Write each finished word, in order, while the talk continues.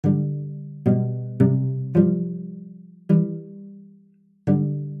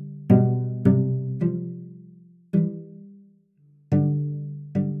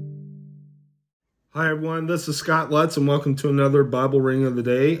Hi everyone, this is Scott Lutz and welcome to another Bible reading of the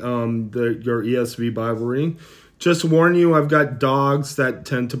day, your ESV Bible reading. Just to warn you, I've got dogs that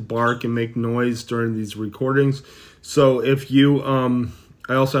tend to bark and make noise during these recordings. So if you,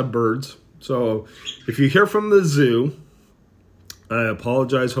 I also have birds. So if you hear from the zoo, I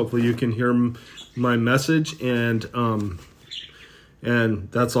apologize. Hopefully you can hear my message and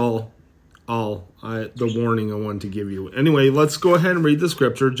that's all the warning I wanted to give you. Anyway, let's go ahead and read the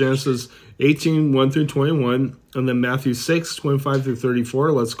scripture. Genesis 18, 1 through 21, and then Matthew 6, 25 through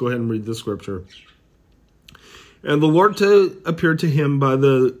 34. Let's go ahead and read the scripture. And the Lord appeared to him by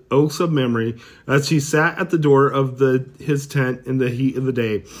the oaks of Mamre, as he sat at the door of his tent in the heat of the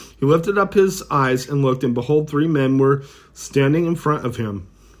day. He lifted up his eyes and looked, and behold, 3 men were standing in front of him.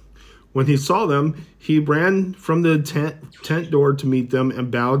 When he saw them, he ran from the tent door to meet them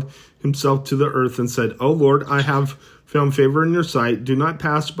and bowed himself to the earth and said, O Lord, I have found favor in your sight. Do not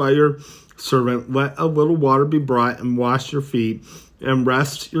pass by your servant. Let a little water be brought and wash your feet and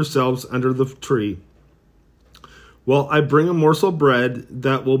rest yourselves under the tree. Well, I bring a morsel of bread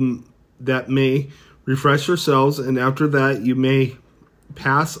that may refresh yourselves, and after that you may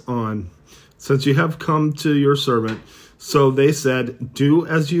pass on, since you have come to your servant. So they said, Do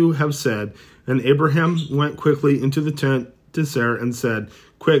as you have said. And Abraham went quickly into the tent to Sarah and said,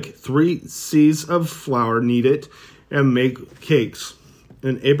 Quick, 3 seahs of flour, knead it, and make cakes.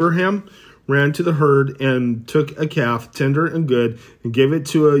 And Abraham ran to the herd and took a calf, tender and good, and gave it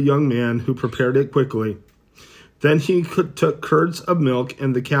to a young man who prepared it quickly. Then he took curds of milk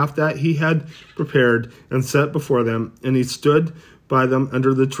and the calf that he had prepared and set before them, and he stood by them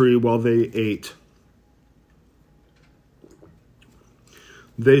under the tree while they ate.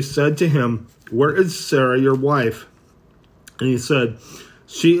 They said to him, Where is Sarah, your wife? And he said,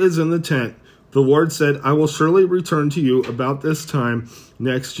 She is in the tent. The Lord said, I will surely return to you about this time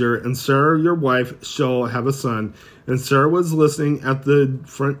next year, and Sarah, your wife, shall have a son. And Sarah was listening at the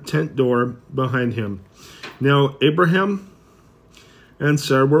front tent door behind him. Now Abraham and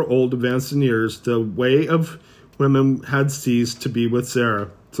Sarah were old, advanced in years. The way of women had ceased to be with Sarah.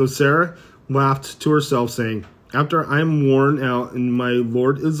 So Sarah laughed to herself, saying, After I am worn out and my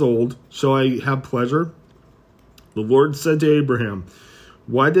Lord is old, shall I have pleasure? The Lord said to Abraham,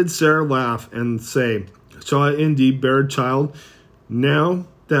 Why did Sarah laugh and say, Shall I indeed bear a child now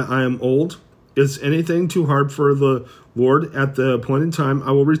that I am old? Is anything too hard for the Lord? At the appointed time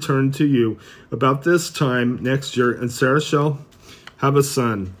I will return to you about this time next year, and Sarah shall have a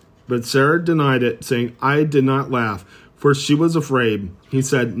son. But Sarah denied it, saying, I did not laugh, for she was afraid. He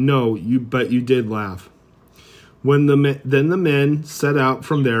said, No, but you did laugh. Then the men set out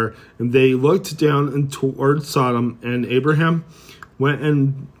from there, and they looked down and toward Sodom, and Abraham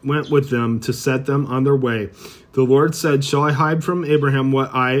went with them to set them on their way. The Lord said, Shall I hide from Abraham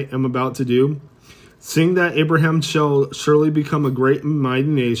what I am about to do? Seeing that Abraham shall surely become a great and mighty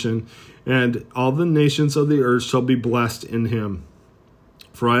nation, and all the nations of the earth shall be blessed in him.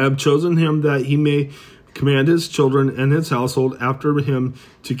 For I have chosen him that he may command his children and his household after him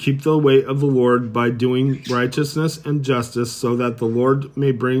to keep the way of the Lord by doing righteousness and justice, so that the Lord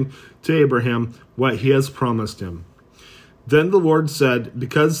may bring to Abraham what he has promised him. Then the Lord said,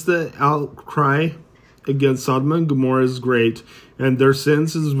 Because the outcry against Sodom and Gomorrah is great, and their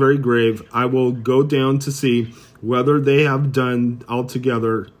sins is very grave, I will go down to see whether they have done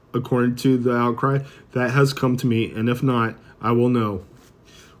altogether according to the outcry that has come to me, and if not, I will know.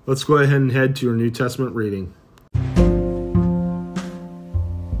 Let's go ahead and head to your New Testament reading.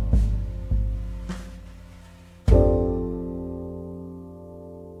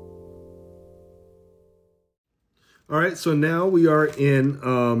 All right, so now we are in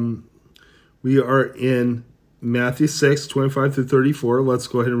Matthew 6, 25 through 34. Let's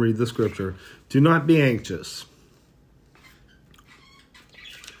go ahead and read the scripture. Do not be anxious.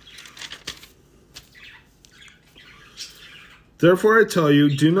 Therefore I tell you,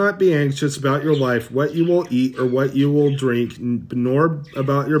 do not be anxious about your life, what you will eat or what you will drink, nor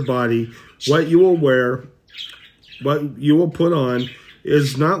about your body, what you will wear, what you will put on.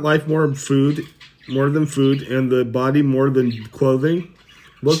 Is not life more than food, and the body more than clothing?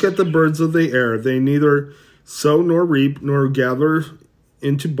 Look at the birds of the air. They neither sow nor reap nor gather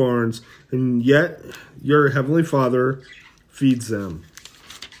into barns, and yet your heavenly Father feeds them.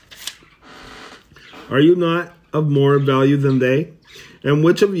 Are you not of more value than they? And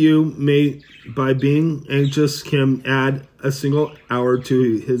which of you may, by being anxious, can add a single hour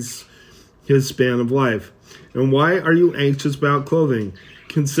to his span of life? And why are you anxious about clothing?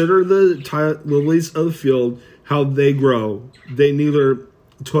 Consider the lilies of the field, how they grow. They neither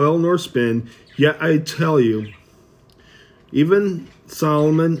toil nor spin. Yet I tell you, even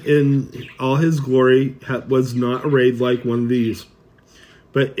Solomon in all his glory was not arrayed like one of these.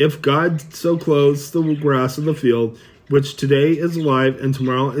 But if God so clothes the grass of the field, which today is alive and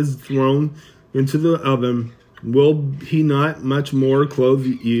tomorrow is thrown into the oven, will he not much more clothe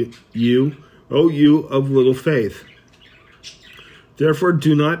you, O you of little faith? Therefore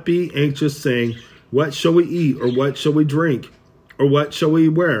do not be anxious, saying, what shall we eat, or what shall we drink, or what shall we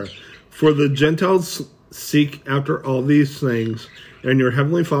wear? For the Gentiles seek after all these things, and your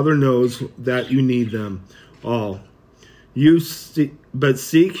heavenly Father knows that you need them all. But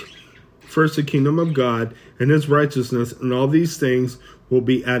seek first the kingdom of God and his righteousness, and all these things will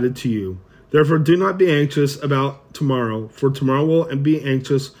be added to you. Therefore do not be anxious about tomorrow, for tomorrow will be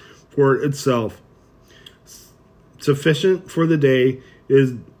anxious for itself. Sufficient for the day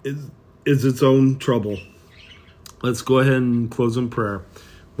is its own trouble. Let's go ahead and close in prayer.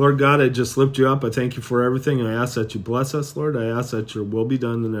 Lord God, I just lift you up. I thank you for everything, and I ask that you bless us, Lord. I ask that your will be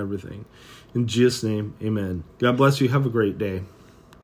done in everything. In Jesus' name, amen. God bless you. Have a great day.